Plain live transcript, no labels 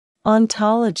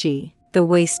Ontology, The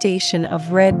Waystation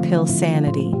of Red Pill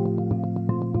Sanity.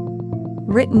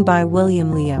 Written by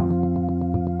William Leo.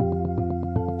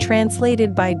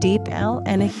 Translated by Deep L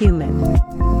and a Human.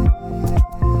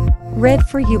 Read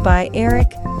for you by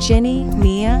Eric, Jenny,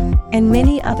 Mia, and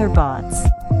many other bots.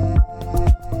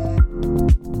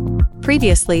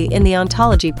 Previously in the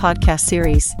Ontology podcast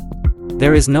series.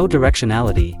 There is no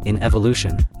directionality in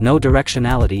evolution, no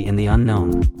directionality in the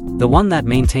unknown. The one that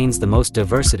maintains the most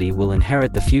diversity will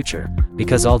inherit the future,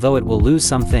 because although it will lose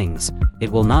some things,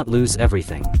 it will not lose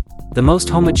everything. The most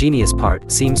homogeneous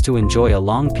part seems to enjoy a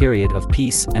long period of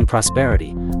peace and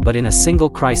prosperity, but in a single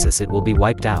crisis it will be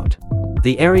wiped out.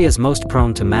 The areas most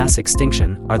prone to mass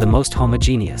extinction are the most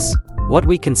homogeneous. What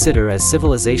we consider as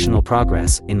civilizational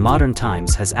progress in modern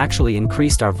times has actually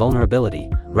increased our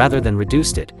vulnerability, rather than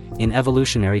reduced it, in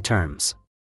evolutionary terms.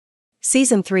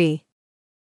 Season 3.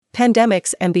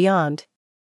 Pandemics and Beyond.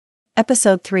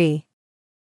 Episode 3.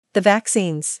 The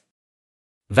Vaccines.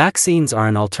 Vaccines are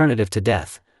an alternative to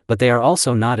death, but they are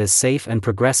also not as safe and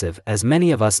progressive as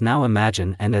many of us now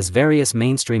imagine and as various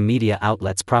mainstream media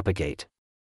outlets propagate.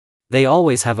 They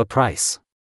always have a price.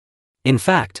 In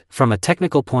fact, from a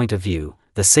technical point of view,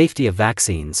 the safety of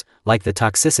vaccines, like the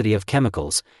toxicity of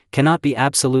chemicals, cannot be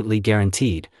absolutely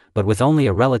guaranteed, but with only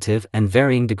a relative and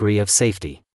varying degree of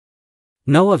safety.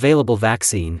 No available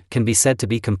vaccine can be said to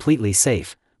be completely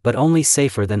safe, but only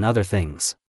safer than other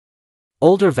things.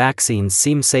 Older vaccines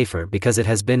seem safer because it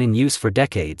has been in use for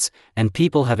decades, and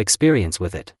people have experience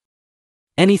with it.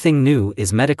 Anything new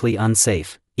is medically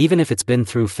unsafe, even if it's been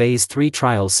through phase 3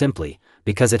 trials simply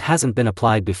because it hasn't been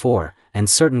applied before, and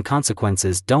certain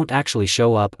consequences don't actually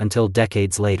show up until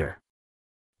decades later.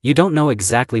 You don't know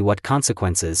exactly what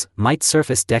consequences might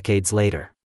surface decades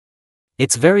later.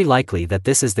 It's very likely that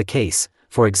this is the case,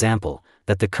 for example,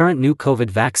 that the current new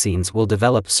COVID vaccines will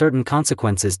develop certain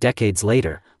consequences decades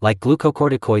later, like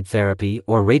glucocorticoid therapy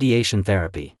or radiation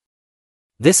therapy.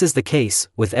 This is the case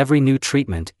with every new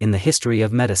treatment in the history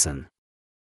of medicine.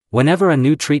 Whenever a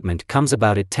new treatment comes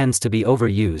about, it tends to be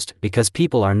overused because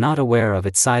people are not aware of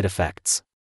its side effects.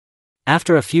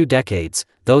 After a few decades,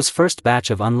 those first batch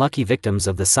of unlucky victims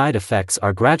of the side effects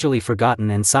are gradually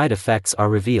forgotten and side effects are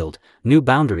revealed. New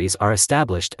boundaries are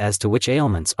established as to which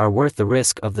ailments are worth the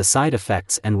risk of the side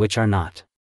effects and which are not.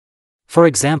 For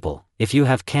example, if you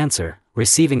have cancer,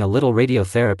 receiving a little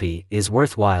radiotherapy is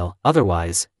worthwhile,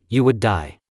 otherwise, you would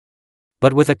die.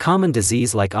 But with a common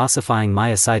disease like ossifying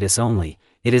myositis only,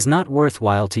 it is not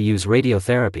worthwhile to use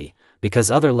radiotherapy, because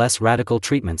other less radical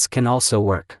treatments can also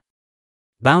work.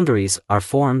 Boundaries are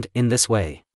formed in this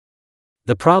way.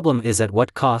 The problem is, at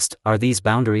what cost are these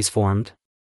boundaries formed?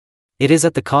 It is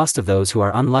at the cost of those who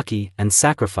are unlucky and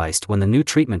sacrificed when the new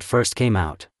treatment first came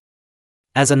out.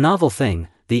 As a novel thing,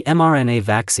 the mRNA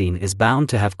vaccine is bound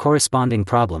to have corresponding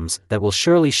problems that will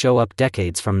surely show up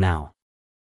decades from now.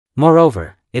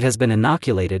 Moreover, it has been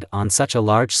inoculated on such a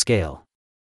large scale.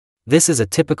 This is a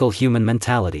typical human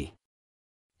mentality.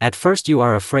 At first you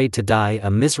are afraid to die a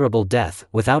miserable death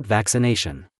without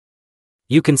vaccination.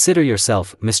 You consider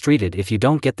yourself mistreated if you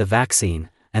don't get the vaccine,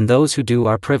 and those who do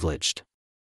are privileged.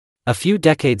 A few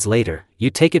decades later, you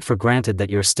take it for granted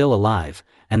that you're still alive,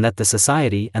 and that the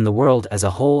society and the world as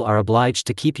a whole are obliged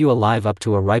to keep you alive up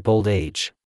to a ripe old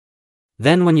age.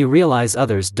 Then when you realize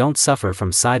others don't suffer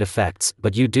from side effects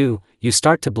but you do, you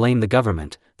start to blame the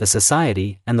government, the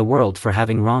society, and the world for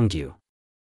having wronged you.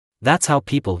 That's how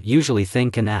people usually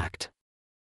think and act.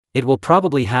 It will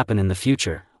probably happen in the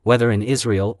future, whether in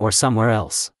Israel or somewhere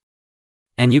else.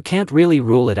 And you can't really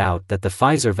rule it out that the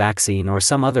Pfizer vaccine or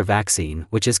some other vaccine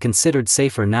which is considered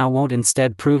safer now won't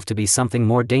instead prove to be something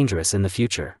more dangerous in the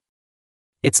future.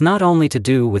 It's not only to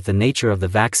do with the nature of the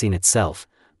vaccine itself,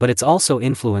 but it's also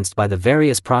influenced by the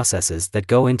various processes that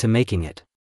go into making it.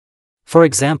 For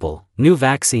example, new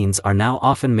vaccines are now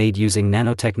often made using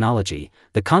nanotechnology,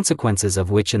 the consequences of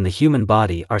which in the human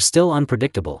body are still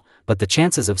unpredictable, but the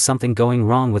chances of something going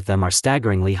wrong with them are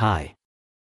staggeringly high.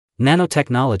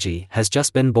 Nanotechnology has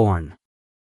just been born.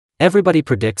 Everybody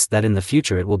predicts that in the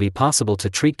future it will be possible to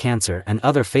treat cancer and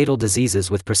other fatal diseases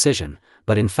with precision,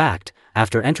 but in fact,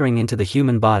 after entering into the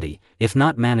human body, if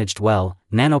not managed well,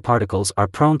 nanoparticles are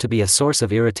prone to be a source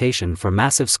of irritation for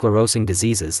massive sclerosing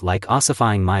diseases like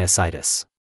ossifying myositis.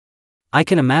 I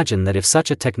can imagine that if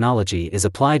such a technology is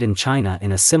applied in China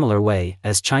in a similar way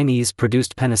as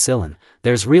Chinese-produced penicillin,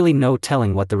 there's really no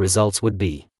telling what the results would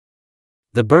be.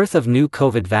 The birth of new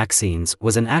COVID vaccines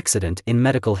was an accident in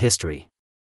medical history.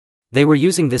 They were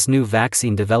using this new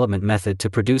vaccine development method to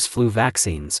produce flu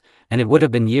vaccines, and it would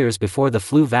have been years before the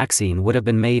flu vaccine would have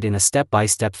been made in a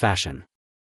step-by-step fashion.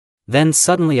 Then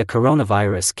suddenly a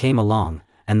coronavirus came along,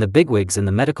 and the bigwigs in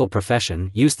the medical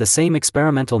profession used the same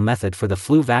experimental method for the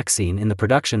flu vaccine in the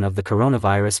production of the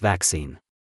coronavirus vaccine.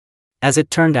 As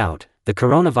it turned out, the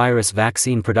coronavirus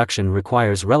vaccine production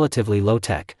requires relatively low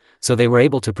tech, so they were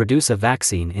able to produce a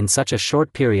vaccine in such a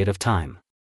short period of time.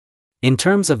 In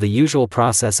terms of the usual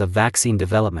process of vaccine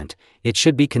development, it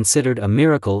should be considered a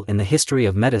miracle in the history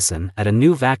of medicine that a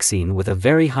new vaccine with a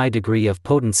very high degree of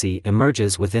potency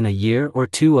emerges within a year or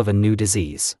two of a new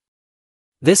disease.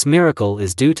 This miracle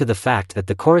is due to the fact that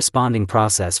the corresponding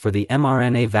process for the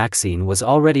mRNA vaccine was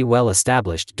already well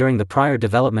established during the prior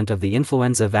development of the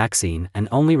influenza vaccine and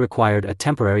only required a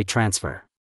temporary transfer.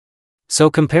 So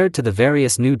compared to the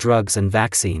various new drugs and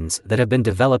vaccines that have been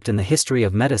developed in the history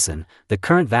of medicine, the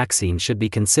current vaccine should be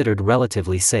considered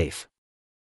relatively safe.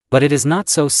 But it is not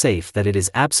so safe that it is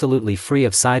absolutely free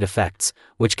of side effects,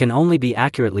 which can only be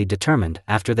accurately determined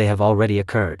after they have already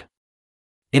occurred.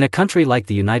 In a country like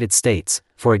the United States,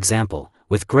 for example,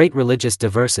 with great religious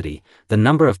diversity, the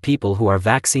number of people who are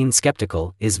vaccine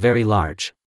skeptical is very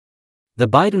large. The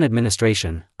Biden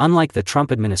administration, unlike the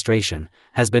Trump administration,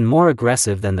 has been more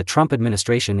aggressive than the Trump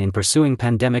administration in pursuing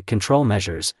pandemic control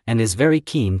measures and is very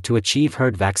keen to achieve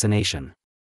herd vaccination.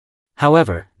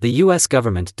 However, the US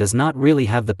government does not really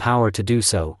have the power to do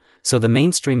so, so the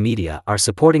mainstream media are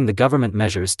supporting the government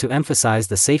measures to emphasize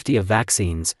the safety of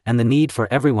vaccines and the need for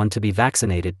everyone to be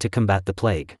vaccinated to combat the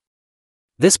plague.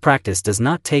 This practice does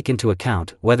not take into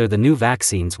account whether the new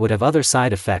vaccines would have other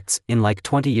side effects in like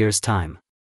 20 years' time.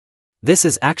 This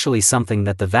is actually something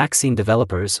that the vaccine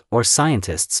developers or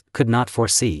scientists could not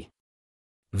foresee.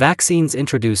 Vaccines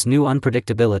introduce new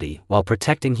unpredictability while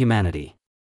protecting humanity.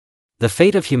 The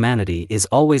fate of humanity is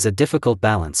always a difficult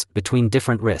balance between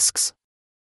different risks.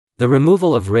 The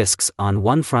removal of risks on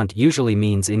one front usually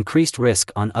means increased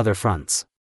risk on other fronts.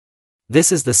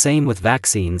 This is the same with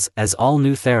vaccines as all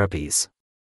new therapies.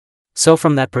 So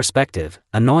from that perspective,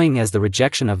 annoying as the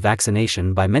rejection of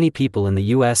vaccination by many people in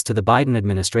the US to the Biden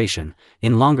administration,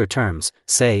 in longer terms,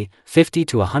 say, 50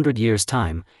 to 100 years'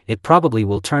 time, it probably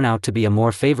will turn out to be a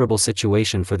more favorable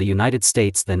situation for the United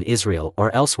States than Israel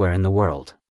or elsewhere in the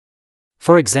world.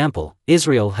 For example,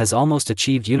 Israel has almost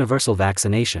achieved universal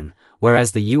vaccination,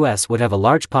 whereas the US would have a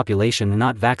large population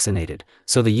not vaccinated,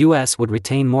 so the US would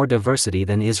retain more diversity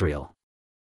than Israel.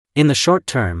 In the short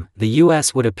term, the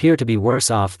US would appear to be worse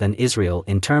off than Israel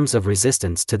in terms of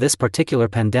resistance to this particular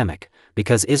pandemic,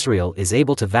 because Israel is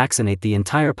able to vaccinate the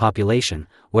entire population,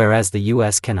 whereas the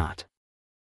US cannot.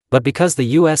 But because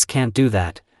the US can't do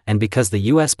that, and because the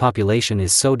US population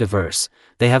is so diverse,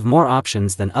 they have more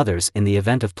options than others in the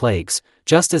event of plagues,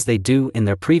 just as they do in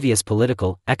their previous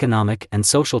political, economic, and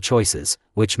social choices,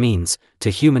 which means,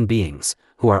 to human beings,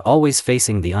 who are always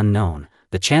facing the unknown,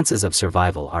 the chances of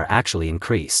survival are actually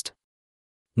increased.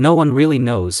 No one really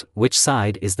knows which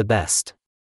side is the best.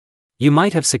 You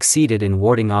might have succeeded in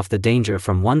warding off the danger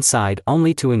from one side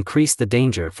only to increase the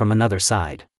danger from another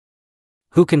side.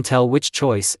 Who can tell which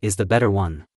choice is the better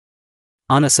one?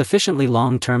 On a sufficiently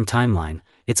long-term timeline,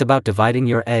 it's about dividing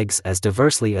your eggs as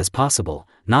diversely as possible,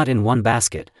 not in one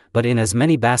basket, but in as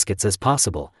many baskets as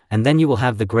possible, and then you will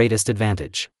have the greatest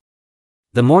advantage.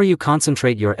 The more you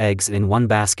concentrate your eggs in one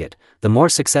basket, the more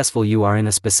successful you are in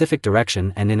a specific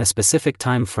direction and in a specific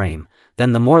time frame,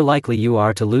 then the more likely you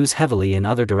are to lose heavily in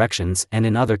other directions and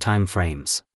in other time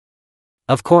frames.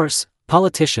 Of course,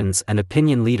 politicians and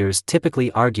opinion leaders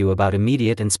typically argue about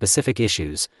immediate and specific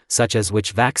issues, such as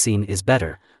which vaccine is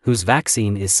better, whose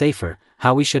vaccine is safer,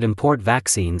 how we should import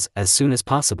vaccines as soon as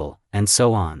possible, and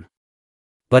so on.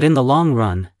 But in the long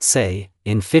run, say,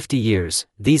 in 50 years,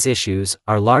 these issues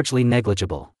are largely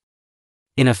negligible.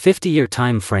 In a 50-year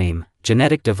time frame,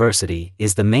 genetic diversity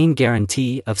is the main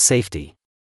guarantee of safety.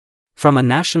 From a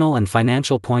national and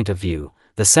financial point of view,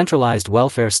 the centralized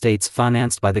welfare states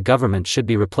financed by the government should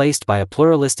be replaced by a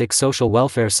pluralistic social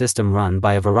welfare system run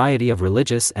by a variety of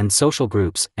religious and social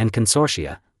groups and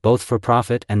consortia, both for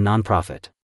profit and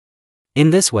non-profit. In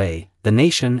this way, the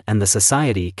nation and the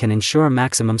society can ensure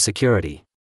maximum security.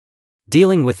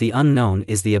 Dealing with the unknown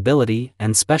is the ability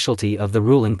and specialty of the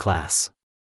ruling class.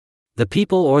 The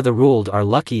people or the ruled are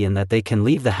lucky in that they can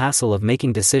leave the hassle of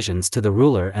making decisions to the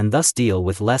ruler and thus deal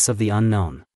with less of the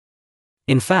unknown.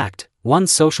 In fact,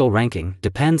 one's social ranking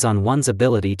depends on one's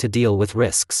ability to deal with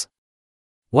risks.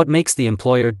 What makes the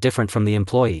employer different from the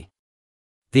employee?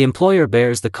 The employer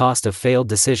bears the cost of failed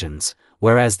decisions,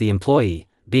 whereas the employee,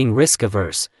 being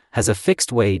risk-averse, has a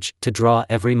fixed wage to draw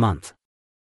every month.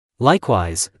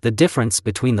 Likewise, the difference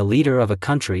between the leader of a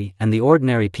country and the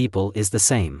ordinary people is the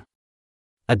same.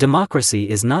 A democracy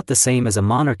is not the same as a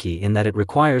monarchy in that it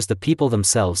requires the people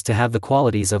themselves to have the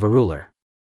qualities of a ruler.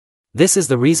 This is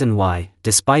the reason why,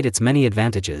 despite its many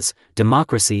advantages,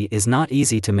 democracy is not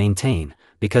easy to maintain,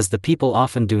 because the people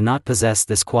often do not possess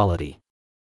this quality.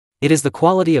 It is the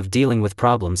quality of dealing with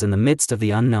problems in the midst of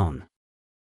the unknown.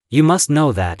 You must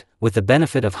know that, with the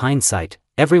benefit of hindsight,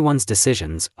 everyone's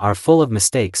decisions are full of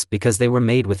mistakes because they were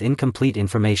made with incomplete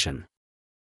information.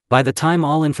 By the time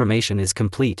all information is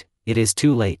complete, it is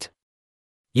too late.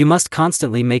 You must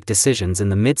constantly make decisions in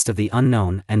the midst of the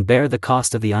unknown and bear the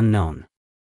cost of the unknown.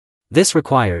 This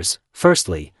requires,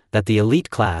 firstly, that the elite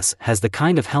class has the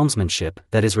kind of helmsmanship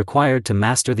that is required to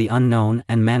master the unknown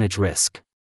and manage risk.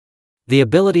 The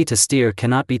ability to steer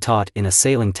cannot be taught in a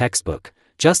sailing textbook,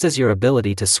 just as your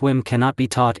ability to swim cannot be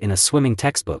taught in a swimming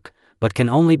textbook, but can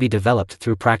only be developed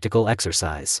through practical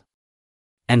exercise.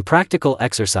 And practical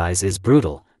exercise is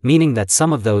brutal, meaning that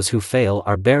some of those who fail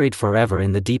are buried forever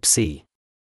in the deep sea.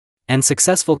 And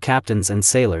successful captains and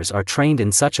sailors are trained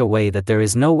in such a way that there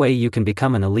is no way you can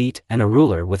become an elite and a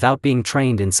ruler without being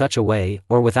trained in such a way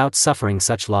or without suffering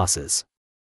such losses.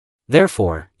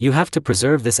 Therefore, you have to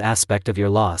preserve this aspect of your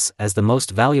loss as the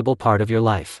most valuable part of your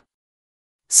life.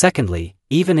 Secondly,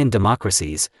 even in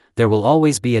democracies, there will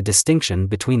always be a distinction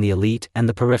between the elite and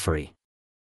the periphery.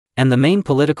 And the main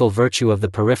political virtue of the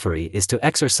periphery is to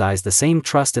exercise the same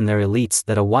trust in their elites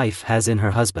that a wife has in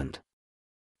her husband.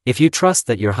 If you trust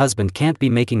that your husband can't be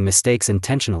making mistakes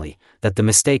intentionally, that the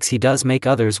mistakes he does make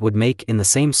others would make in the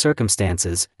same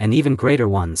circumstances, and even greater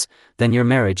ones, then your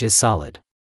marriage is solid.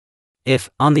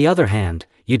 If, on the other hand,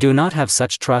 you do not have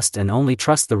such trust and only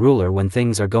trust the ruler when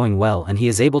things are going well and he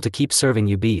is able to keep serving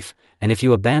you beef, and if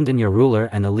you abandon your ruler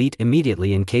and elite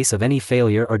immediately in case of any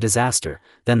failure or disaster,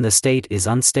 then the state is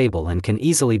unstable and can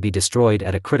easily be destroyed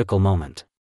at a critical moment.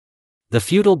 The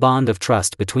feudal bond of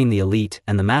trust between the elite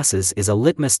and the masses is a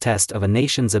litmus test of a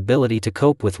nation's ability to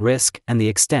cope with risk and the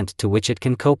extent to which it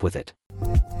can cope with it.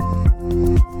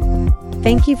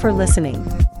 Thank you for listening.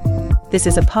 This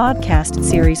is a podcast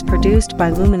series produced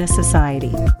by Luminous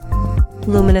Society.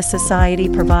 Luminous Society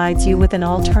provides you with an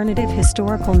alternative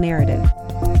historical narrative.